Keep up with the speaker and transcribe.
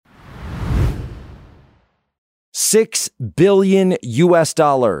$6 billion US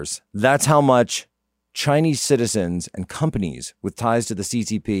dollars. That's how much Chinese citizens and companies with ties to the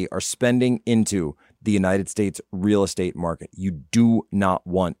CCP are spending into the United States real estate market. You do not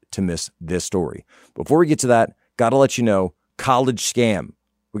want to miss this story. Before we get to that, got to let you know, college scam.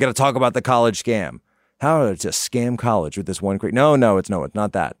 We got to talk about the college scam. How to scam college with this one quick. No, it's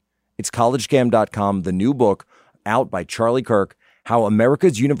not that. It's collegescam.com, the new book out by Charlie Kirk, how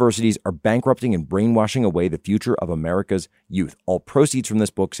America's universities are bankrupting and brainwashing away the future of America's youth. All proceeds from this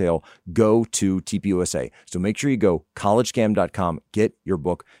book sale go to TPUSA. So make sure you go collegescam.com, get your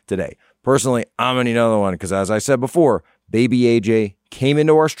book today. Personally, I'm going to need another one because, as I said before, baby AJ came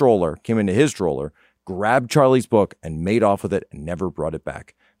into his stroller, grabbed Charlie's book and made off with it and never brought it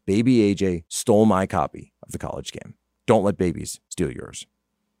back. Baby AJ stole my copy of The College Scam. Don't let babies steal yours.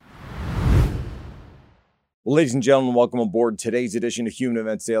 Well, ladies and gentlemen, welcome aboard today's edition of Human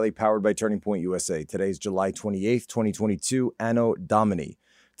Events Daily, powered by Turning Point USA. Today's July 28th, 2022, Anno Domini.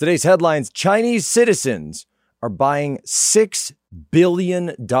 Today's headlines: Chinese citizens are buying $6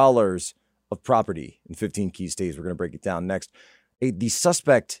 billion of property in 15 key states. We're going to break it down next. The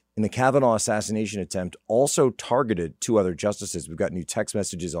suspect in the Kavanaugh assassination attempt also targeted two other justices. We've got new text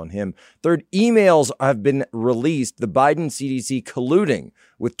messages on him. Third, emails have been released. The Biden CDC colluding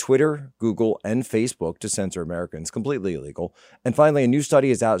with Twitter, Google, and Facebook to censor Americans. Completely illegal. And finally, a new study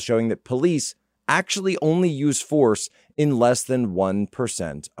is out showing that police actually only use force in less than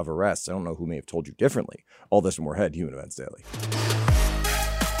 1% of arrests. I don't know who may have told you differently. All this and more ahead, Human Events Daily.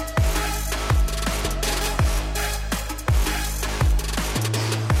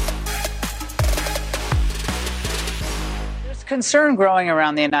 Concern growing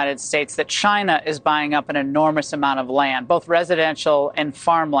around the United States that China is buying up an enormous amount of land, both residential and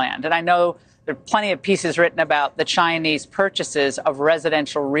farmland. And I know there are plenty of pieces written about the Chinese purchases of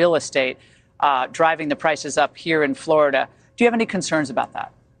residential real estate driving the prices up here in Florida. Do you have any concerns about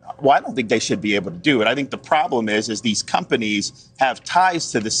that? Well, I don't think they should be able to do it. I think the problem is these companies have ties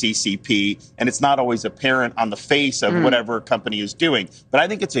to the CCP, and it's not always apparent on the face of whatever a company is doing. But I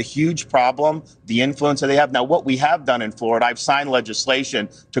think it's a huge problem, the influence that they have. Now, what we have done in Florida, I've signed legislation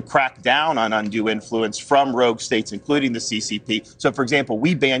to crack down on undue influence from rogue states, including the CCP. So, for example,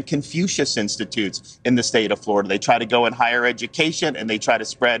 we ban Confucius Institutes in the state of Florida. They try to go in higher education, and they try to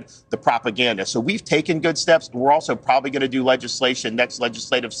spread the propaganda. So we've taken good steps. We're also probably going to do legislation next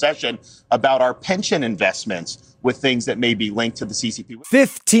legislative session about our pension investments with things that may be linked to the CCP.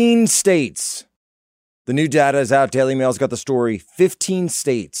 15 states. The new data is out. Daily Mail's got the story. 15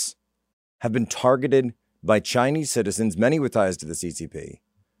 states have been targeted by Chinese citizens, many with ties to the CCP,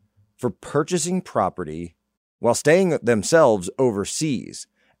 for purchasing property while staying themselves overseas.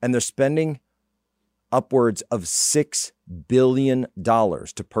 And they're spending upwards of $6 billion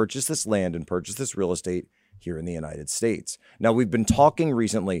to purchase this land and purchase this real estate here in the United States. Now, we've been talking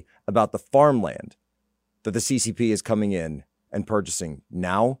recently about the farmland that the CCP is coming in and purchasing.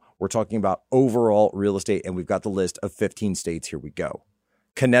 Now we're talking about overall real estate, and we've got the list of 15 states. Here we go.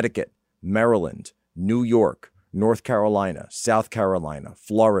 Connecticut, Maryland, New York, North Carolina, South Carolina,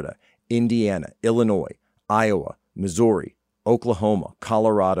 Florida, Indiana, Illinois, Iowa, Missouri, Oklahoma,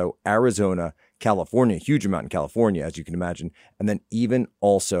 Colorado, Arizona, California, huge amount in California, as you can imagine, and then even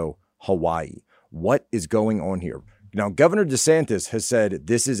also Hawaii. What is going on here? Now, Governor DeSantis has said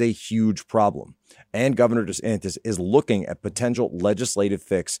this is a huge problem, and Governor DeSantis is looking at potential legislative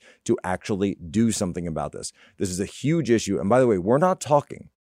fix to actually do something about this. This is a huge issue. And by the way, we're not talking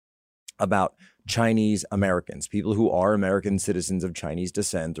about Chinese Americans, people who are American citizens of Chinese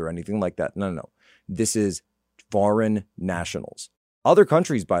descent or anything like that. No. This is foreign nationals. Other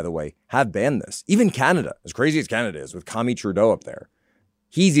countries, by the way, have banned this. Even Canada, as crazy as Canada is with Kami Trudeau up there,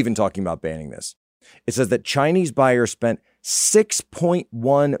 he's even talking about banning this. It says that Chinese buyers spent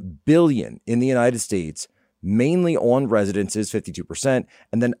 $6.1 billion in the United States, mainly on residences, 52%,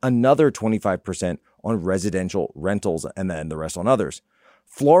 and then another 25% on residential rentals, and then the rest on others.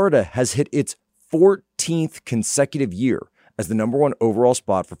 Florida has hit its 14th consecutive year as the number one overall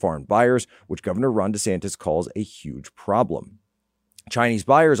spot for foreign buyers, which Governor Ron DeSantis calls a huge problem. Chinese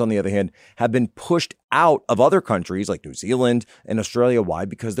buyers, on the other hand, have been pushed out of other countries like New Zealand and Australia. Why?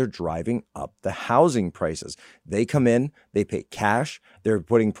 Because they're driving up the housing prices. They come in, they pay cash, they're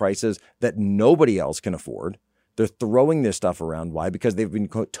putting prices that nobody else can afford. They're throwing this stuff around. Why? Because they've been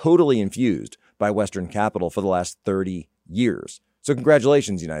totally infused by Western capital for the last 30 years. So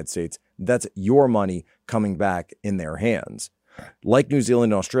congratulations, United States. That's your money coming back in their hands. Like New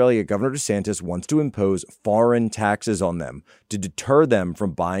Zealand and Australia, Governor DeSantis wants to impose foreign taxes on them to deter them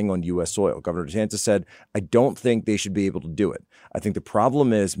from buying on U.S. soil. Governor DeSantis said, I don't think they should be able to do it. I think the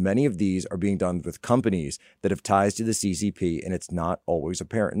problem is many of these are being done with companies that have ties to the CCP, and it's not always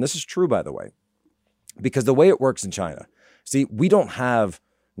apparent. And this is true, by the way, because the way it works in China, see, we don't have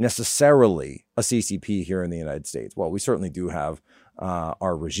necessarily a CCP here in the United States. Well, we certainly do have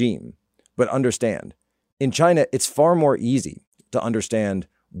our regime, but understand, in China, it's far more easy to understand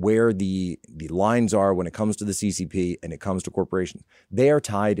where the lines are when it comes to the CCP and it comes to corporations. They are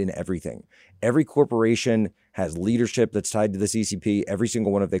tied in everything. Every corporation has leadership that's tied to the CCP. Every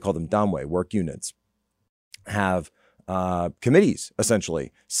single one of, they call them Damwei, work units, have committees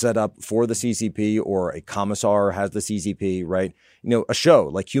essentially set up for the CCP, or a commissar has the CCP, right? You know, a show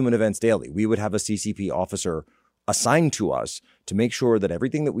like Human Events Daily, we would have a CCP officer assigned to us to make sure that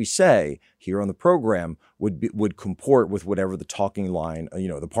everything that we say here on the program would comport with whatever the talking line,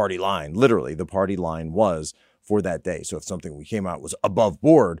 the party line, literally the party line was for that day. So if something we came out was above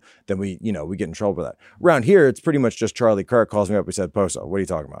board, then we get in trouble for that. Around here, it's pretty much just Charlie Kirk calls me up. He said, Poso, what are you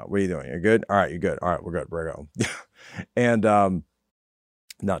talking about? What are you doing? You're good? All right, you're good. All right, we're good. We're going. And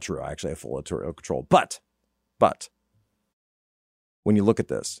not true. I actually have full editorial control. But when you look at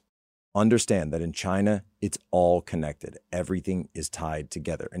this, understand that in China, it's all connected. Everything is tied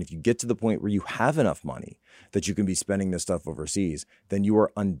together. And if you get to the point where you have enough money that you can be spending this stuff overseas, then you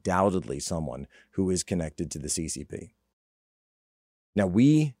are undoubtedly someone who is connected to the CCP. Now,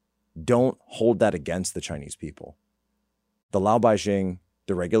 we don't hold that against the Chinese people. The Lao Baixing,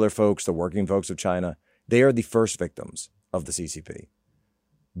 the regular folks, the working folks of China, they are the first victims of the CCP.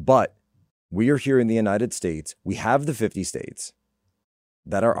 But we are here in the United States. We have the 50 states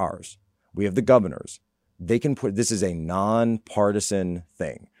that are ours. We have the governors. They can put, this is a nonpartisan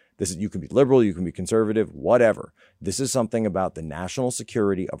thing. You can be liberal, you can be conservative, whatever. This is something about the national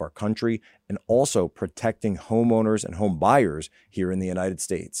security of our country and also protecting homeowners and home buyers here in the United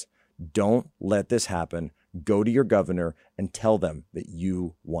States. Don't let this happen. Go to your governor and tell them that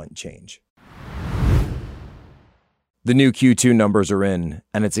you want change. The new Q2 numbers are in,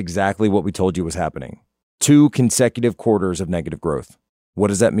 and it's exactly what we told you was happening. 2 consecutive quarters of negative growth. What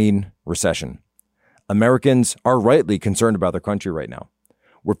does that mean? Recession. Americans are rightly concerned about their country right now.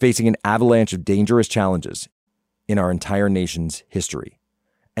 We're facing an avalanche of dangerous challenges in our entire nation's history.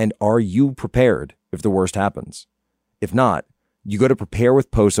 And are you prepared if the worst happens? If not, you go to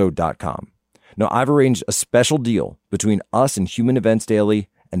preparewithposo.com. Now, I've arranged a special deal between us and Human Events Daily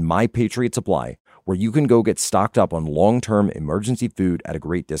and My Patriot Supply, where you can go get stocked up on long-term emergency food at a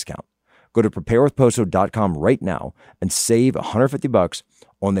great discount. Go to preparewithposo.com right now and save $150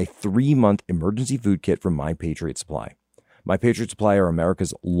 on a 3-month emergency food kit from My Patriot Supply. My Patriot Supply are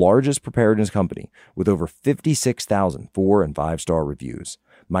America's largest preparedness company with over 56,000 4- and 5-star reviews.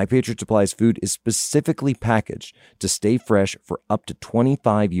 My Patriot Supply's food is specifically packaged to stay fresh for up to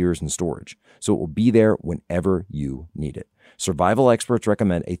 25 years in storage, so it will be there whenever you need it. Survival experts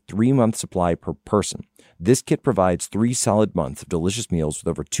recommend a 3-month supply per person. This kit provides 3 solid months of delicious meals with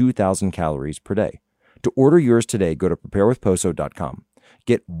over 2,000 calories per day. To order yours today, go to preparewithposo.com.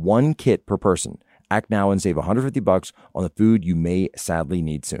 Get 1 kit per person. Act now and save $150 on the food you may sadly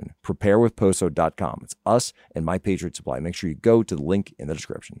need soon. Preparewithposo.com. It's us and My Patriot Supply. Make sure you go to the link in the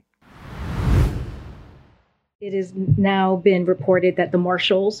description. It has now been reported that the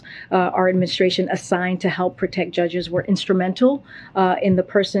marshals, our administration assigned to help protect judges, were instrumental in the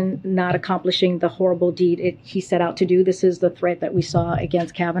person not accomplishing the horrible deed he set out to do. This is the threat that we saw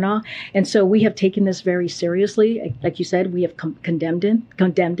against Kavanaugh. And so we have taken this very seriously. Like you said, we have condemned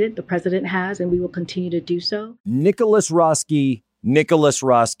it. The president has, and we will continue to do so. Nicholas Roske.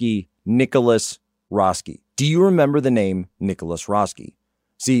 Do you remember the name Nicholas Roske?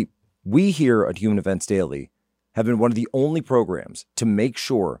 See, we here at Human Events Daily have been one of the only programs to make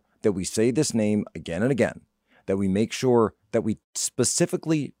sure that we say this name again and again, that we make sure that we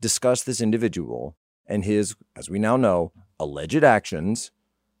specifically discuss this individual and his, as we now know, alleged actions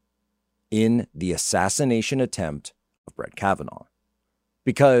in the assassination attempt of Brett Kavanaugh.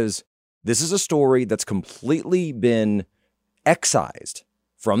 Because this is a story that's completely been excised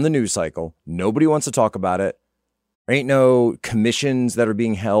from the news cycle. Nobody wants to talk about it. There ain't no commissions that are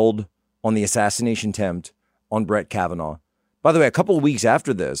being held on the assassination attempt on Brett Kavanaugh. By the way, a couple of weeks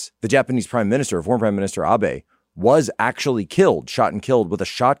after this, the Japanese Prime Minister, former Prime Minister Abe, was actually shot and killed with a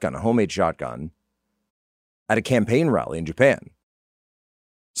shotgun, a homemade shotgun, at a campaign rally in Japan.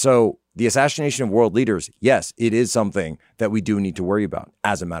 So the assassination of world leaders, yes, it is something that we do need to worry about,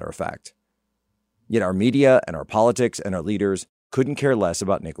 as a matter of fact. Yet our media and our politics and our leaders couldn't care less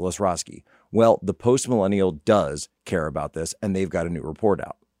about Nicholas Roske. Well, the Post-Millennial does care about this, and they've got a new report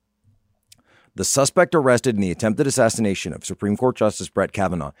out. The suspect arrested in the attempted assassination of Supreme Court Justice Brett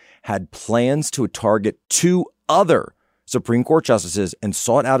Kavanaugh had plans to target 2 other Supreme Court justices and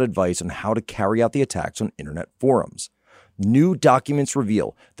sought out advice on how to carry out the attacks on internet forums. New documents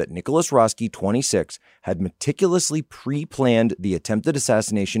reveal that Nicholas Roske, 26, had meticulously pre-planned the attempted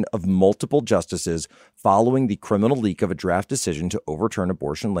assassination of multiple justices following the criminal leak of a draft decision to overturn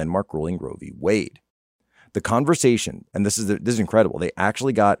abortion landmark ruling Roe v. Wade. The conversation, and this is incredible, they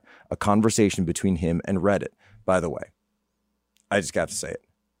actually got a conversation between him and Reddit, by the way. I just got to say it.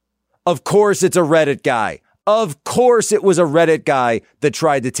 Of course it's a Reddit guy. Of course it was a Reddit guy that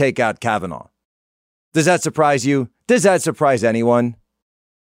tried to take out Kavanaugh. Does that surprise you? Does that surprise anyone?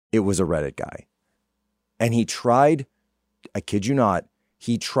 It was a Reddit guy. And he tried, I kid you not,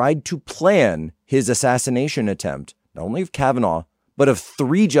 he tried to plan his assassination attempt, not only of Kavanaugh, but of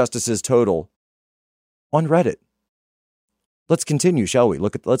 3 justices total on Reddit. Let's continue, shall we?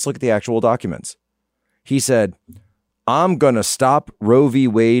 Let's look at the actual documents. He said, "I'm going to stop Roe v.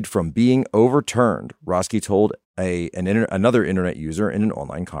 Wade from being overturned," Roske told another internet user in an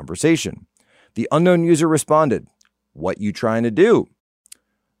online conversation. The unknown user responded, "What you trying to do?"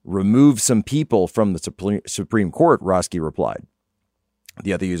 "Remove some people from the Supreme Court," Roske replied.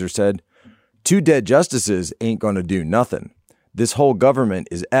 The other user said, "2 dead justices ain't going to do nothing. This whole government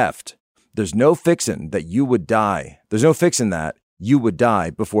is effed. There's no fixing that you would die. There's no fixing that you would die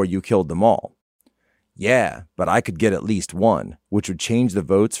before you killed them all." "Yeah, but I could get at least 1, which would change the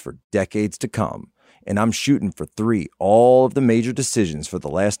votes for decades to come. And I'm shooting for 3. All of the major decisions for the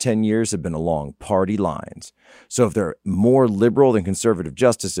last 10 years have been along party lines. So if they're more liberal than conservative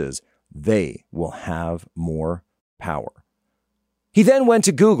justices, they will have more power." He then went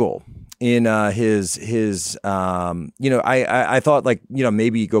to Google in I thought, like,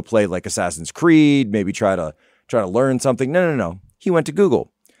 maybe you go play like Assassin's Creed, maybe try to learn something. No. He went to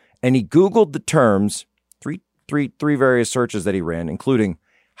Google and he Googled the terms, three various searches that he ran, including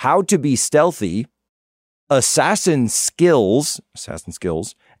how to be stealthy, assassin skills,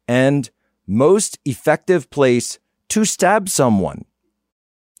 and most effective place to stab someone.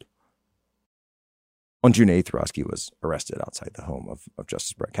 On June 8th, Roske was arrested outside the home of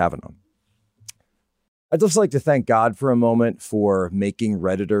Justice Brett Kavanaugh. I'd just like to thank God for a moment for making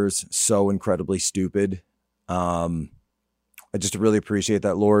Redditors so incredibly stupid. I just really appreciate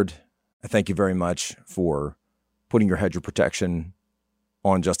that, Lord. I thank you very much for putting your hedge of protection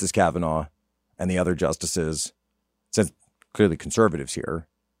on Justice Kavanaugh and the other justices, since clearly conservatives here.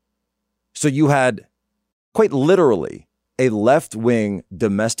 So you had quite literally a left-wing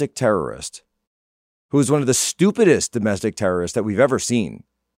domestic terrorist who was one of the stupidest domestic terrorists that we've ever seen.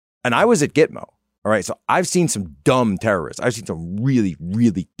 And I was at Gitmo. All right, so I've seen some dumb terrorists. I've seen some really,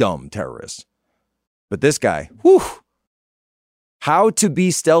 really dumb terrorists. But this guy, how to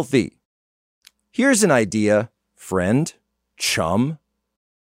be stealthy. Here's an idea, friend, chum.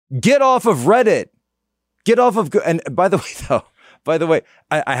 Get off of Reddit. Get off of, and by the way,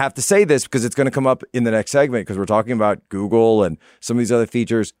 I have to say this because it's going to come up in the next segment because we're talking about Google and some of these other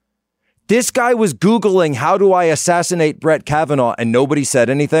features. This guy was Googling, how do I assassinate Brett Kavanaugh, and nobody said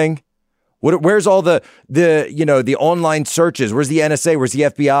anything. Where's all the online searches? Where's the NSA? Where's the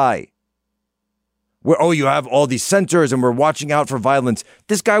FBI? You have all these sensors and we're watching out for violence.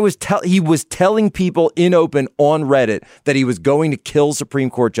 This guy was telling people in open on Reddit that he was going to kill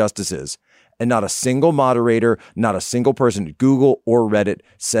Supreme Court justices. And not a single moderator, not a single person at Google or Reddit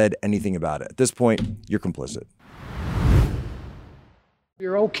said anything about it. At this point, you're complicit.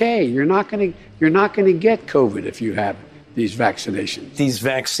 You're okay. You're not going to get COVID if you have these vaccinations. These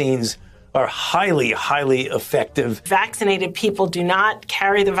vaccines are highly, highly effective. Vaccinated people do not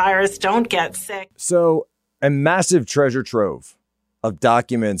carry the virus, don't get sick. So a massive treasure trove of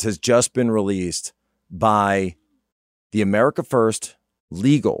documents has just been released by the America First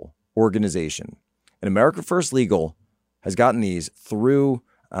Legal organization. And America First Legal has gotten these through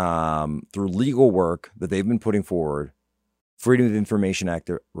legal work that they've been putting forward, Freedom of Information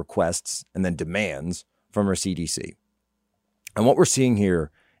Act requests and then demands from our CDC. And what we're seeing here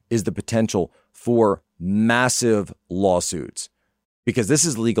is the potential for massive lawsuits because this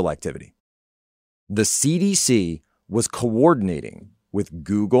is legal activity. The CDC was coordinating with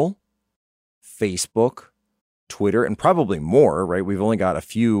Google, Facebook, Twitter, and probably more, right? We've only got a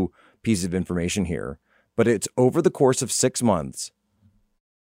few pieces of information here, but it's over the course of 6 months.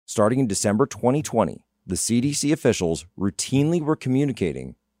 Starting in December 2020, the CDC officials routinely were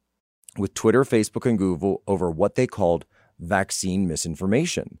communicating with Twitter, Facebook, and Google over what they called vaccine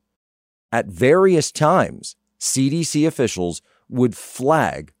misinformation. At various times, CDC officials would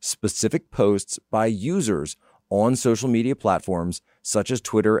flag specific posts by users on social media platforms such as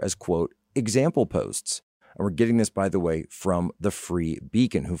Twitter as, quote, example posts. And we're getting this, by the way, from the Free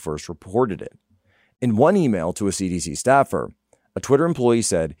Beacon, who first reported it. In one email to a CDC staffer, a Twitter employee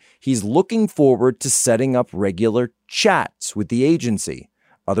said he's looking forward to setting up regular chats with the agency.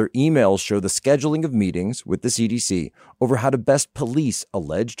 Other emails show the scheduling of meetings with the CDC over how to best police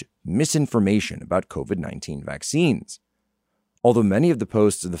alleged misinformation about COVID-19 vaccines. Although many of the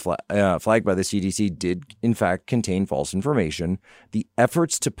posts flagged by the CDC did, in fact, contain false information, the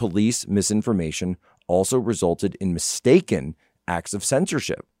efforts to police misinformation also resulted in mistaken acts of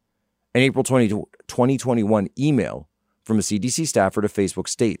censorship. An April 2021 email from a CDC staffer to Facebook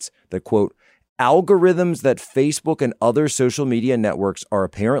states that, quote, algorithms that Facebook and other social media networks are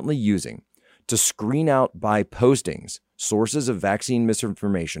apparently using to screen out by postings sources of vaccine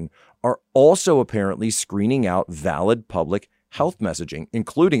misinformation are also apparently screening out valid public health messaging,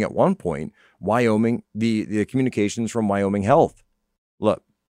 including at one point, Wyoming, the communications from Wyoming Health. Look,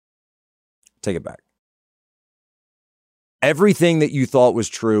 take it back. Everything that you thought was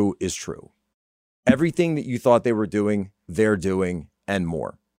true is true. Everything that you thought they were doing, they're doing, and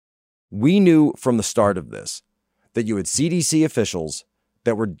more. We knew from the start of this that you had CDC officials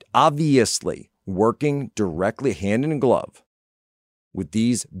that were obviously working directly hand in glove with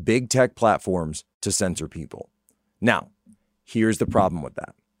these big tech platforms to censor people. Now, here's the problem with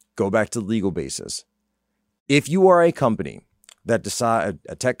that. Go back to the legal basis. If you are a company that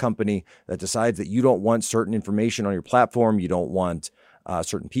a tech company that decides that you don't want certain information on your platform, you don't want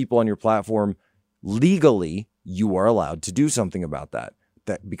certain people on your platform, legally, you are allowed to do something about that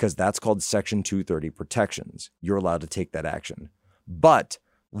because that's called Section 230 protections. You're allowed to take that action. But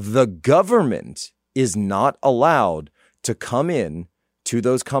the government is not allowed to come in to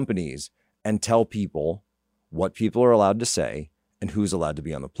those companies and tell people what people are allowed to say and who's allowed to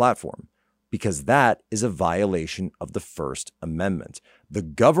be on the platform, because that is a violation of the First Amendment. The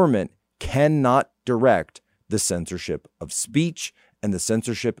government cannot direct the censorship of speech and the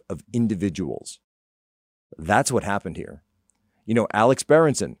censorship of individuals. That's what happened here. You know, Alex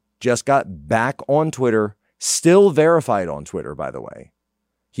Berenson just got back on Twitter, still verified on Twitter, by the way.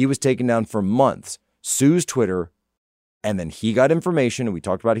 He was taken down for months, sues Twitter, and then he got information, and we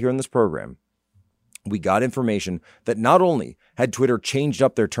talked about it here in this program. We got information that not only had Twitter changed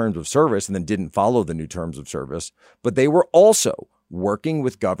up their terms of service and then didn't follow the new terms of service, but they were also working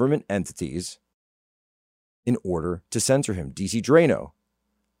with government entities in order to censor him. DC Drano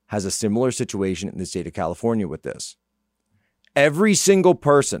has a similar situation in the state of California with this. Every single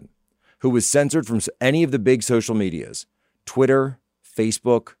person who was censored from any of the big social medias, Twitter,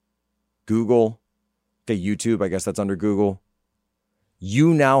 Facebook, Google, okay, YouTube, I guess that's under Google,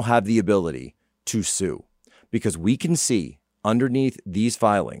 you now have the ability to sue, because we can see underneath these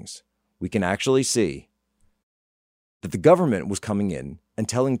filings, we can actually see that the government was coming in and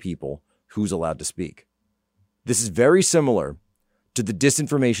telling people who's allowed to speak. This is very similar to the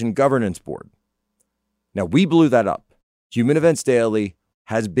Disinformation Governance Board. Now, we blew that up. Human Events Daily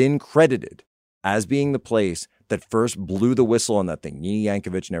has been credited as being the place that first blew the whistle on that thing, Nina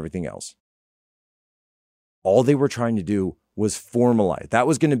Yankovic and everything else. All they were trying to do was formalize. That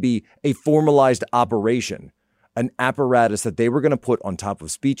was going to be a formalized operation, an apparatus that they were going to put on top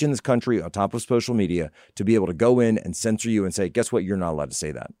of speech in this country, on top of social media, to be able to go in and censor you and say, guess what? You're not allowed to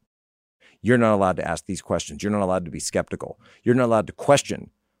say that. You're not allowed to ask these questions. You're not allowed to be skeptical. You're not allowed to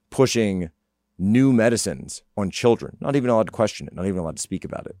question pushing new medicines on children. Not even allowed to question it. Not even allowed to speak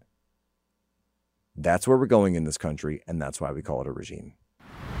about it. That's where we're going in this country, and that's why we call it a regime.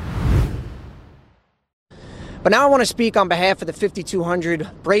 But now I want to speak on behalf of the 5,200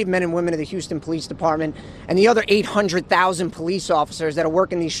 brave men and women of the Houston Police Department and the other 800,000 police officers that are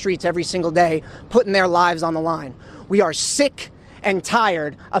working these streets every single day, putting their lives on the line. We are sick and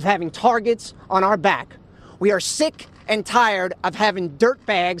tired of having targets on our back. We are sick and tired of having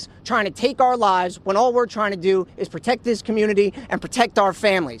dirtbags trying to take our lives when all we're trying to do is protect this community and protect our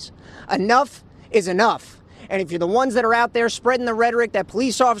families. Enough is enough. And if you're the ones that are out there spreading the rhetoric that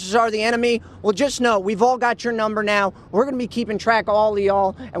police officers are the enemy, well, just know we've all got your number now. We're going to be keeping track of all of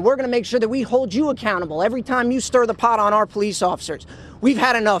y'all, and we're going to make sure that we hold you accountable every time you stir the pot on our police officers. We've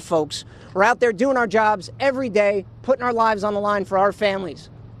had enough, folks. We're out there doing our jobs every day, putting our lives on the line for our families.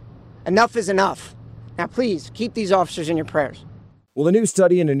 Enough is enough. Now, please keep these officers in your prayers. Well, a new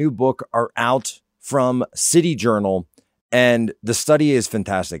study and a new book are out from City Journal, and the study is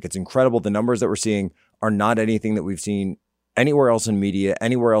fantastic. It's incredible. The numbers that we're seeing are not anything that we've seen anywhere else in media,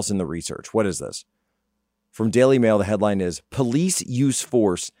 anywhere else in the research. What is this? From Daily Mail, the headline is, Police Use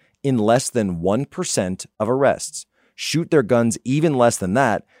Force in Less Than 1% of Arrests. shoot their guns even less than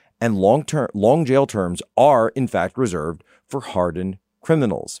that, and long jail terms are, in fact, reserved for hardened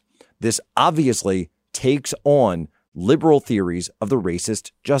criminals. This obviously takes on liberal theories of the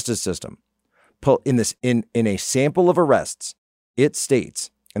racist justice system. In a sample of arrests, it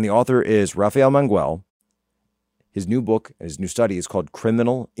states, and the author is Rafael Manguel. His new book, his new study is called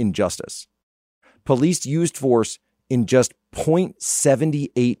Criminal Injustice. Police used force in just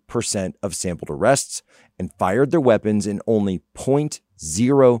 0.78% of sampled arrests and fired their weapons in only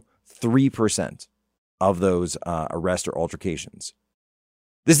 0.03% of those arrests or altercations.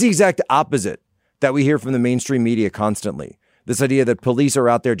 This is the exact opposite that we hear from the mainstream media constantly. This idea that police are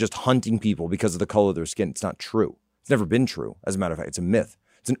out there just hunting people because of the color of their skin. It's not true. It's never been true. As a matter of fact, it's a myth.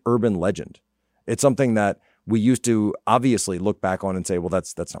 It's an urban legend. It's something that we used to obviously look back on and say, well,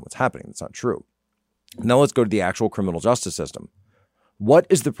 that's not what's happening. That's not true. Now let's go to the actual criminal justice system. What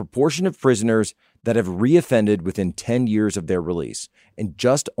is the proportion of prisoners that have reoffended within 10 years of their release? And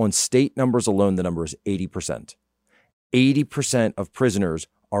just on state numbers alone, the number is 80%. 80% of prisoners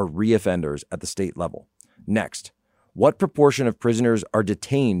are reoffenders at the state level. Next, what proportion of prisoners are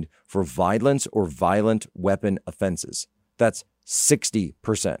detained for violence or violent weapon offenses? That's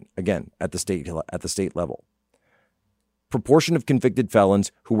 60%, again, at the state level. Proportion of convicted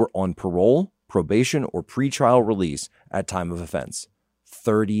felons who were on parole, probation, or pretrial release at time of offense,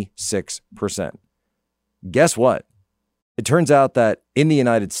 36%. Guess what? It turns out that in the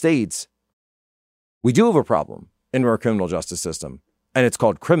United States, we do have a problem in our criminal justice system, and it's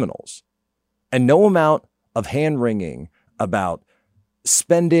called criminals. And no amount of hand-wringing about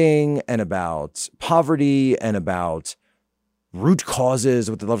spending and about poverty and about root causes,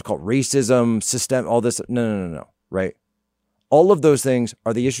 what they love to call racism, system, all this. No, right? All of those things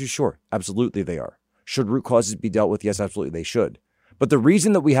are the issues. Sure, absolutely they are. Should root causes be dealt with? Yes, absolutely they should. But the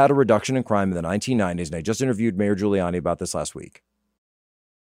reason that we had a reduction in crime in the 1990s, and I just interviewed Mayor Giuliani about this last week,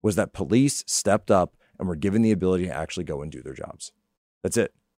 was that police stepped up and were given the ability to actually go and do their jobs. That's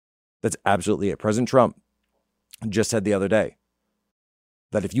it. That's absolutely it. President Trump just said the other day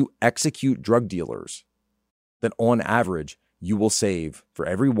that if you execute drug dealers, then on average, you will save, for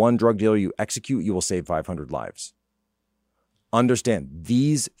every one drug dealer you execute, you will save 500 lives. Understand,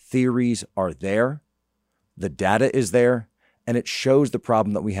 these theories are there. The data is there, and it shows the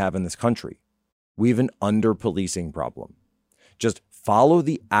problem that we have in this country. We have an under-policing problem. Just follow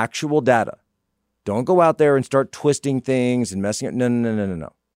the actual data. Don't go out there and start twisting things and messing up.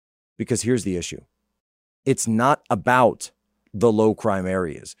 No. Because here's the issue. It's not about the low crime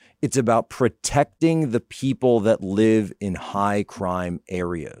areas. It's about protecting the people that live in high crime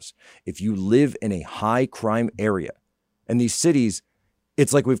areas. If you live in a high crime area, and these cities,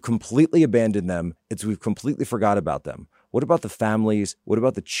 it's like we've completely abandoned them. We've completely forgot about them. What about the families? What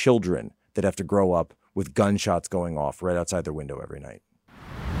about the children that have to grow up with gunshots going off right outside their window every night?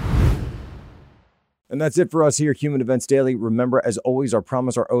 And that's it for us here at Human Events Daily. Remember, as always, our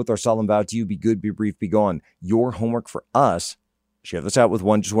promise, our oath, our solemn vow to you: be good, be brief, be gone. Your homework for us: share this out with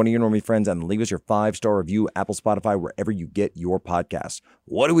just one of your normie friends and leave us your 5-star review, Apple, Spotify, wherever you get your podcasts.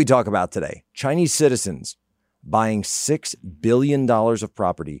 What do we talk about today? Chinese citizens buying $6 billion of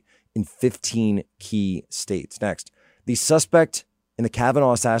property in 15 key states. Next, the suspect in the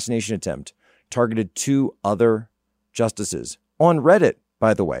Kavanaugh assassination attempt targeted 2 other justices on Reddit,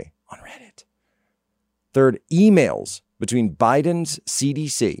 by the way, on Reddit. Third, emails between Biden's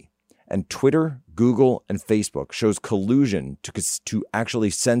CDC and Twitter, Google, and Facebook shows collusion to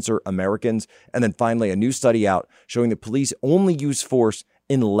actually censor Americans. And then finally, a new study out showing that police only use force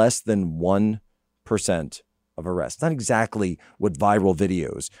in less than 1% of arrests. Not exactly what viral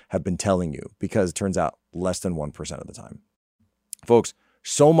videos have been telling you, because it turns out less than 1% of the time. Folks,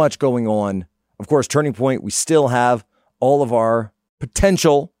 so much going on. Of course, Turning Point, we still have all of our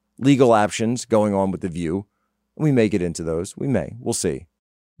potential legal options going on with The View. We may get into those. We'll see.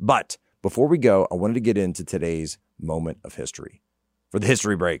 But before we go, I wanted to get into today's moment of history for the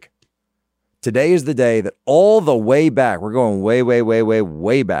history break. Today is the day that all the way back, we're going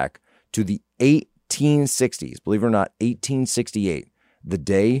way back to the 1860s, believe it or not, 1868, the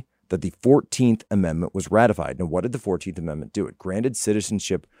day that the 14th Amendment was ratified. Now, what did the 14th Amendment do? It granted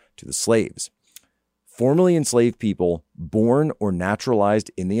citizenship to the slaves. Formerly enslaved people born or naturalized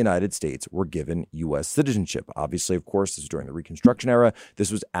in the United States were given U.S. citizenship. Obviously, of course, this was during the Reconstruction era.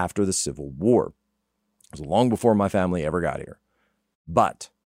 This was after the Civil War. It was long before my family ever got here. But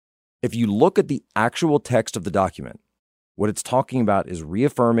if you look at the actual text of the document, what it's talking about is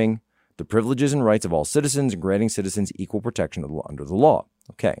reaffirming the privileges and rights of all citizens and granting citizens equal protection under the law.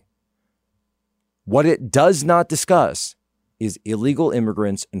 Okay. What it does not discuss is illegal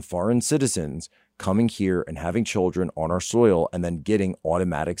immigrants and foreign citizens coming here and having children on our soil and then getting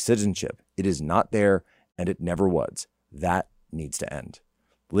automatic citizenship. It is not there, and it never was. That needs to end.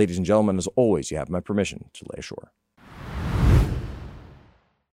 Ladies and gentlemen, as always, you have my permission to lay ashore.